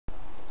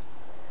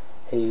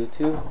Hey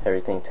YouTube,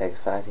 Everything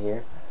Techified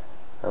here.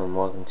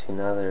 Welcome to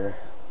another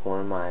one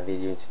of my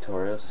video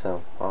tutorials.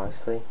 So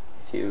obviously,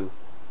 if you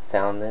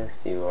found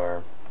this, you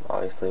are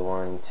obviously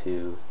wanting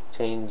to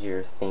change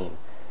your theme.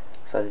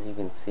 So as you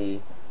can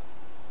see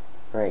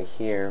right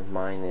here,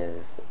 mine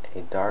is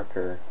a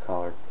darker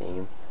colored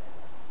theme.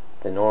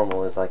 The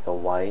normal is like a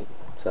white.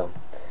 So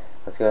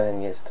let's go ahead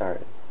and get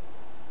started.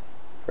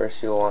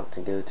 First, you'll want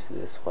to go to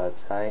this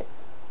website,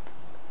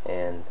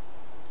 and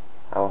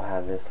I will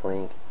have this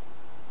link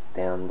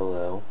down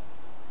below,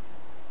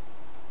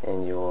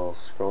 and you will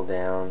scroll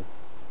down,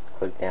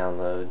 click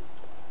download.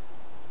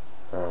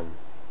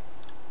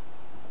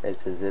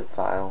 It's a zip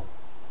file,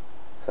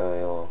 so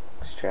you'll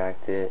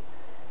extract it,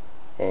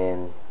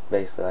 and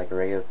basically like a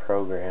regular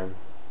program.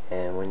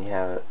 And when you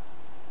have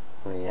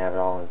it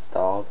all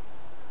installed,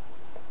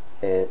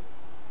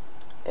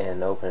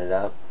 and open it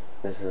up,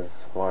 this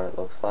is what it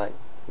looks like.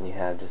 You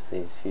have just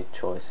these few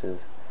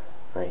choices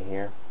right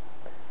here.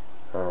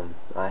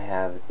 I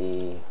have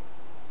the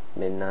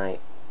midnight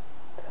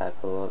type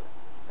of look,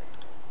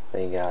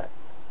 but you got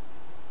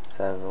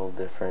several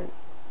different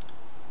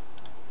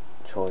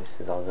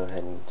choices. I'll go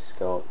ahead and just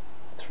go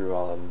through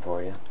all of them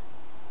for you.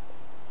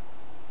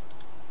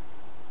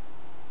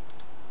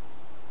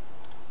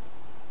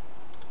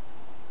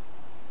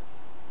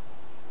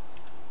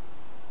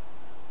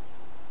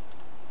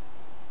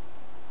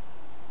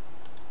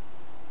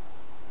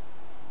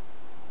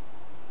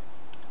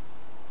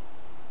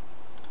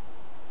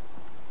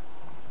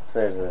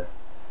 So there's a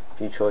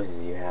few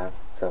choices you have.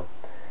 So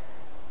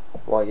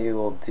what you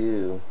will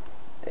do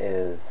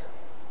is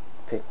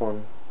pick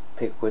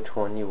which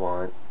one you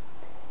want,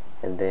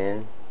 and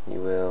then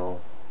you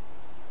will,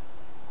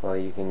 well,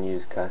 you can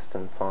use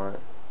custom font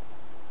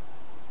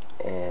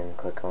and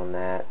click on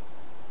that,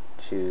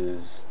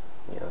 choose,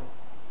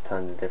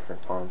 tons of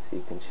different fonts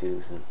you can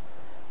choose and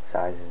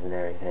sizes and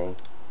everything,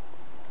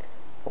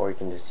 or you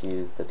can just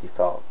use the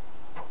default.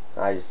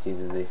 I just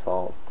use the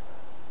default,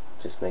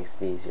 just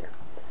makes it easier.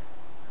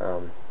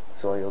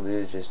 So what you'll do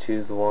is just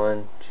choose the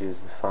one, choose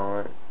the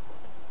font,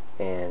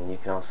 and you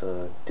can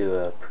also do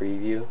a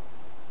preview,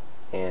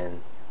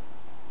 and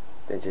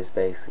it just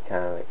basically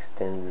kind of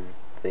extends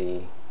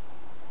the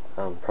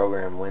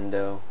program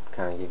window,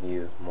 kind of give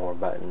you more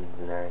buttons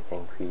and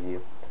everything.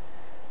 Preview,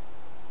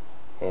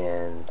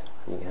 and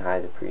you can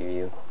hide the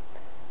preview.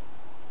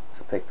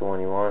 So pick the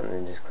one you want and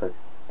then just click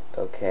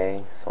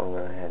OK. So I'm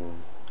going to head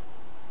and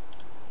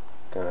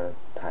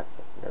type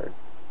or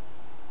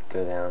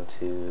go down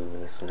to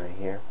this one right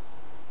here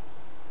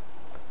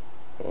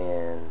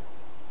and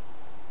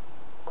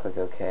click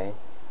OK,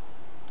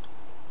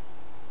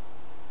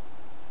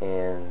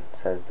 and it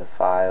says the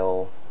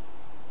file,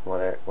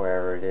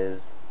 wherever it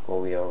is,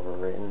 will be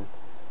overwritten.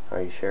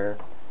 Are you sure?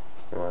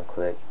 You want to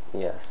click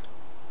yes.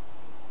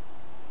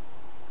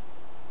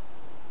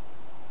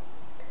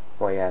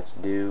 What you have to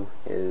do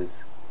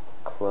is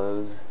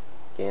close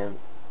GIMP.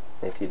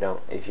 If you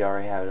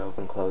already have it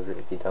open, close it.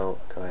 If you don't,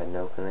 go ahead and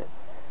open it,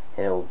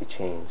 and it will be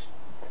changed.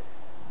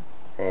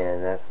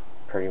 And that's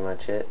pretty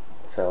much it.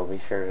 So be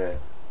sure to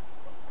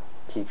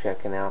keep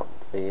checking out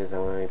the videos I'm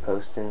going to be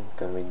posting.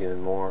 Going to be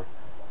doing more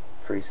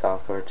free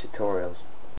software tutorials.